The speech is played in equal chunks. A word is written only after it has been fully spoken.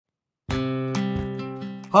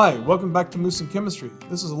Hi, welcome back to Moose in Chemistry.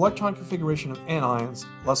 This is electron configuration of anions,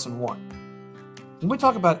 lesson 1. When we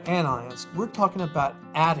talk about anions, we're talking about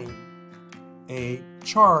adding a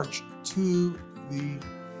charge to the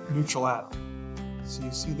neutral atom. So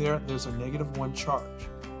you see there's a -1 charge.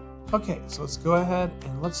 Okay, so let's go ahead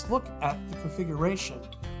and let's look at the configuration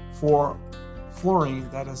for fluorine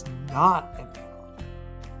that is not an anion,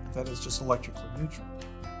 that is just electrically neutral.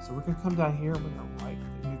 So we're going to come down here and we're going to write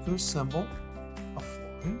the nuclear symbol of fluorine.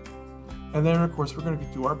 And then, of course, we're going to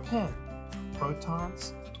do our pen,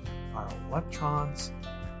 protons, our electrons,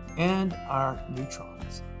 and our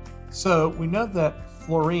neutrons. So we know that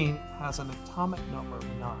fluorine has an atomic number of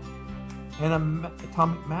 9 and an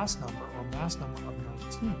atomic mass number of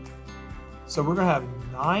 19. So we're going to have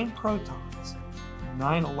 9 protons,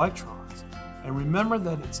 9 electrons, and remember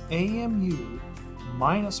that it's AMU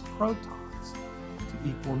minus protons to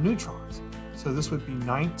equal neutrons. So this would be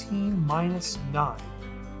 19 minus 9,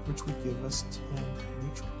 which would give us 10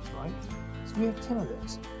 neutrons, right? So we have 10 of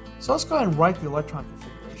those. So let's go ahead and write the electron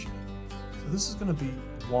configuration. So this is going to be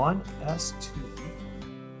 1s2,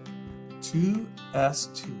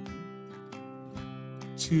 2s2,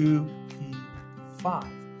 2p5.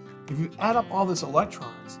 If you add up all these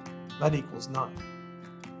electrons, that equals 9.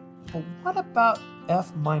 But what about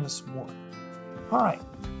F minus 1? All right,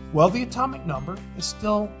 well, the atomic number is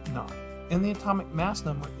still 9, and the atomic mass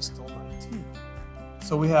number is still 19.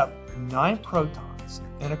 So we have 9 protons,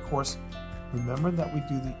 and of course, remember that we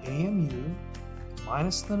do the AMU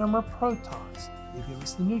minus the number of protons to give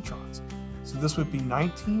us the neutrons. So this would be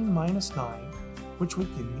 19 minus 9, which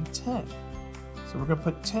would give me 10. So we're going to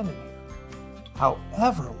put 10 in here.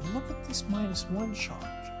 However, look at this -1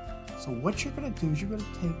 charge. So what you're going to do is you're going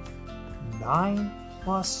to take 9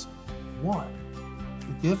 plus 1 to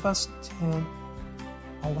give us 10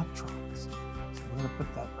 electrons. So we're going to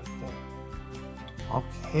put that right there.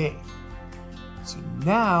 Okay, so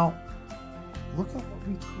now look at what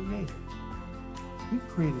we created. We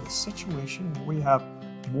created a situation where we have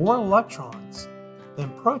more electrons than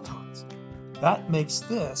protons. That makes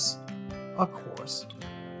this, of course,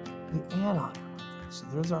 the anion. So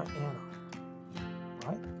there's our anion,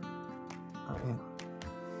 right? Our anion.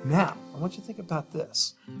 Now, I want you to think about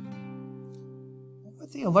this. What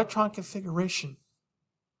would the electron configuration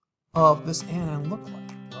of this anion look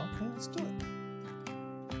like? Well, okay, let's do it.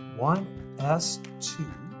 1s2,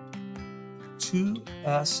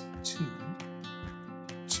 2s2,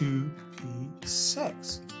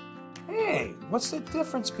 2p6. Hey, what's the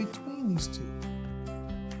difference between these two?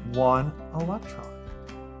 1 electron.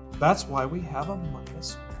 That's why we have a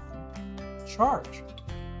 -1 charge.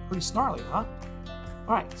 Pretty snarly, huh?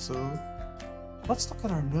 All right, so let's look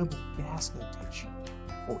at our noble gas notation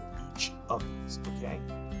for each of these, okay?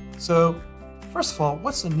 So, first of all,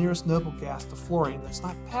 what's the nearest noble gas to fluorine that's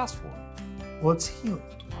not past fluorine? Well, it's helium,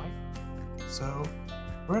 right? So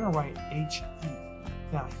we're going to write He.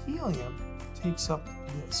 Now, helium takes up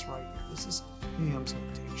this right here. This is helium's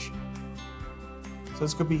notation. So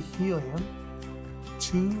it's going to be helium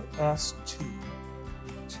 2s2,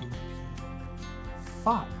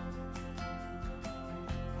 2p5.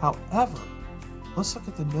 However, let's look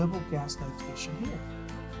at the noble gas notation here.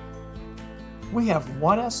 We have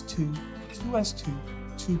 1s2, 2s2,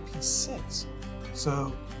 2p6.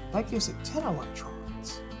 So that gives it 10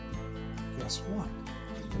 electrons. Guess what?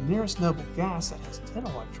 The nearest noble gas that has 10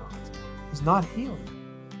 electrons is not helium.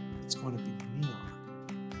 It's going to be neon.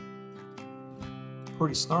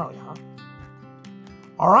 Pretty snarly, huh?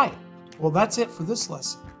 All right. Well, that's it for this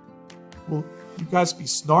lesson. Well, you guys be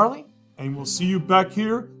snarly, and we'll see you back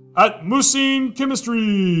here at Moose in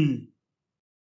Chemistry.